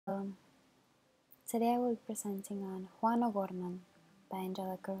Um, Today I will be presenting on Juan O'Gorman by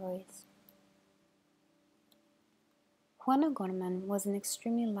Angelica Royce. Juan O'Gorman was an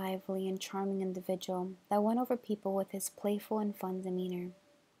extremely lively and charming individual that won over people with his playful and fun demeanor.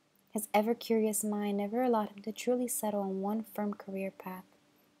 His ever-curious mind never allowed him to truly settle on one firm career path,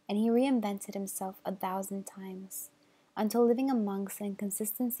 and he reinvented himself 1,000 times, until living amongst the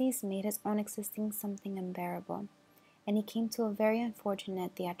inconsistencies made his own existing something unbearable, and he came to a very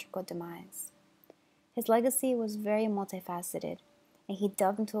unfortunate theatrical demise. His legacy was very multifaceted, and he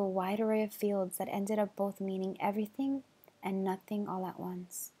delved into a wide array of fields that ended up both meaning everything and nothing all at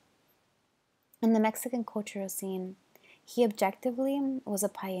once. In the Mexican cultural scene, he objectively was a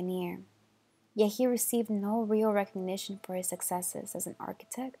pioneer, yet he received no real recognition for his successes as an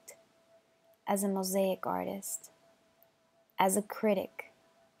architect, as a mosaic artist, as a critic,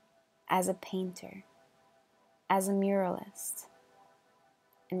 as a painter, as a muralist,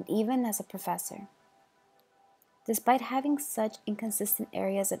 and even as a professor. Despite having such inconsistent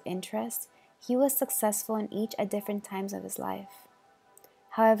areas of interest, he was successful in each at different times of his life.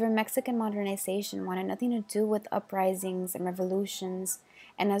 However, Mexican modernization wanted nothing to do with uprisings and revolutions,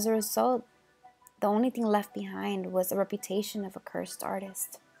 and as a result, the only thing left behind was a reputation of a cursed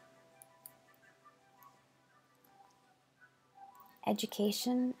artist.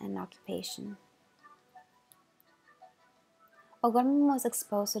 Education and occupation. O'Gorman was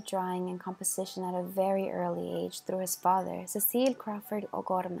exposed to drawing and composition at a very early age through his father, Cecil Crawford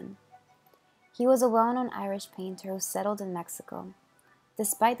O'Gorman. He was a well-known Irish painter who settled in Mexico.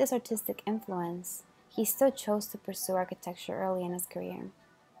 Despite this artistic influence, he still chose to pursue architecture early in his career.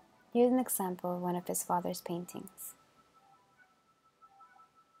 Here's an example of one of his father's paintings.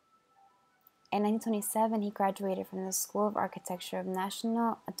 In 1927, he graduated from the School of Architecture of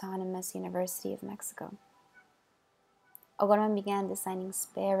National Autonomous University of Mexico. O'Gorman began designing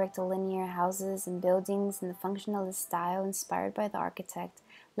spare rectilinear houses and buildings in the functionalist style inspired by the architect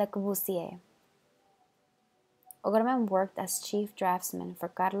Le Corbusier. O'Gorman worked as chief draftsman for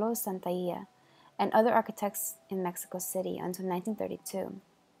Carlos Santalla and other architects in Mexico City until 1932,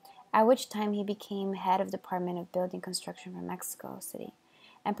 at which time he became head of Department of Building Construction for Mexico City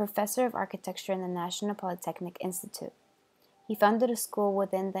and professor of architecture in the National Polytechnic Institute. He founded a school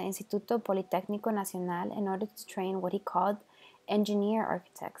within the Instituto Politécnico Nacional in order to train what he called engineer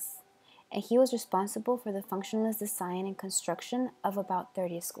architects, and he was responsible for the functionalist design and construction of about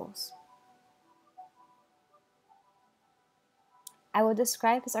 30 schools. I will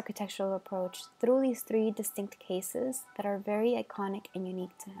describe his architectural approach through these three distinct cases that are very iconic and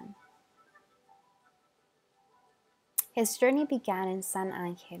unique to him. His journey began in San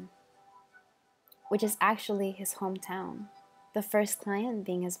Angel, which is actually his hometown, the first client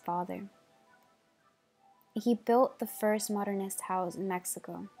being his father. He built the first modernist house in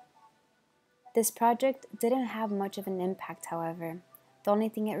Mexico. This project didn't have much of an impact, however. The only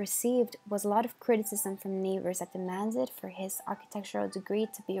thing it received was a lot of criticism from neighbors that demanded for his architectural degree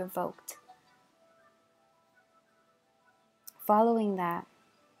to be revoked. Following that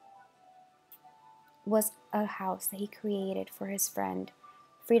was a house that he created for his friend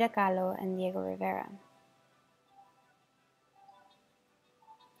Frida Kahlo and Diego Rivera.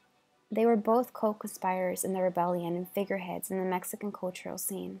 They were both co-conspirators in the rebellion and figureheads in the Mexican cultural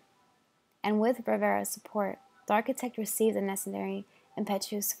scene. And with Rivera's support, the architect received the necessary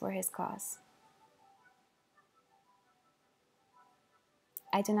impetus for his cause.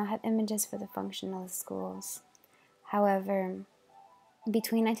 I do not have images for the functionalist schools. However,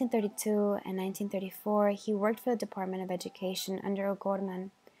 between 1932 and 1934, he worked for the Department of Education under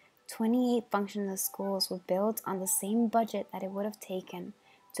O'Gorman. 28 functionalist schools were built on the same budget that it would have taken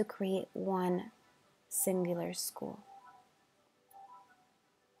to create one singular school.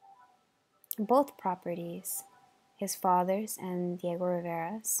 Both properties, his father's and Diego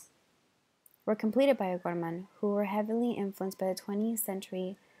Rivera's, were completed by O'Gorman, who were heavily influenced by the 20th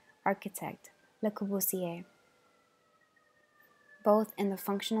century architect Le Corbusier, both in the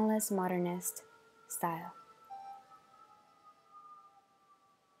functionalist modernist style.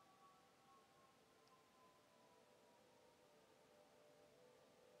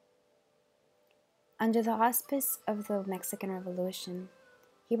 Under the auspice of the Mexican Revolution,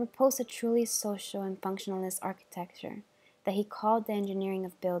 he proposed a truly social and functionalist architecture that he called the engineering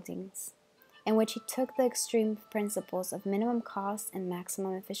of buildings, in which he took the extreme principles of minimum cost and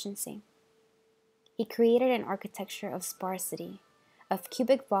maximum efficiency. He created an architecture of sparsity, of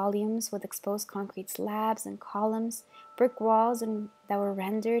cubic volumes with exposed concrete slabs and columns, brick walls that were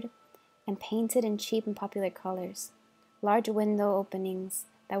rendered and painted in cheap and popular colors, large window openings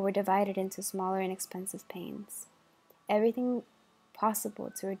that were divided into smaller and expensive panes. Everything possible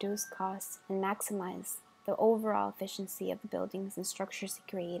to reduce costs and maximize the overall efficiency of the buildings and structures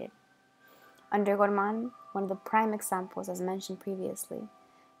he created. Under Gorman, one of the prime examples as mentioned previously,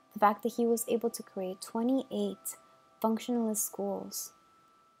 the fact that he was able to create 28 functionalist schools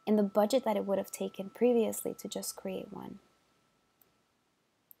in the budget that it would have taken previously to just create one.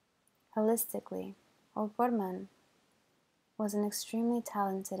 Holistically, O'Gorman was an extremely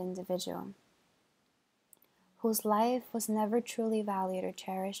talented individual whose life was never truly valued or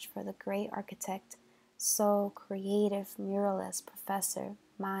cherished for the great architect, so creative, muralist, professor,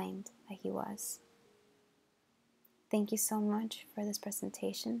 mind that he was. Thank you so much for this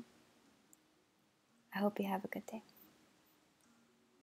presentation. I hope you have a good day.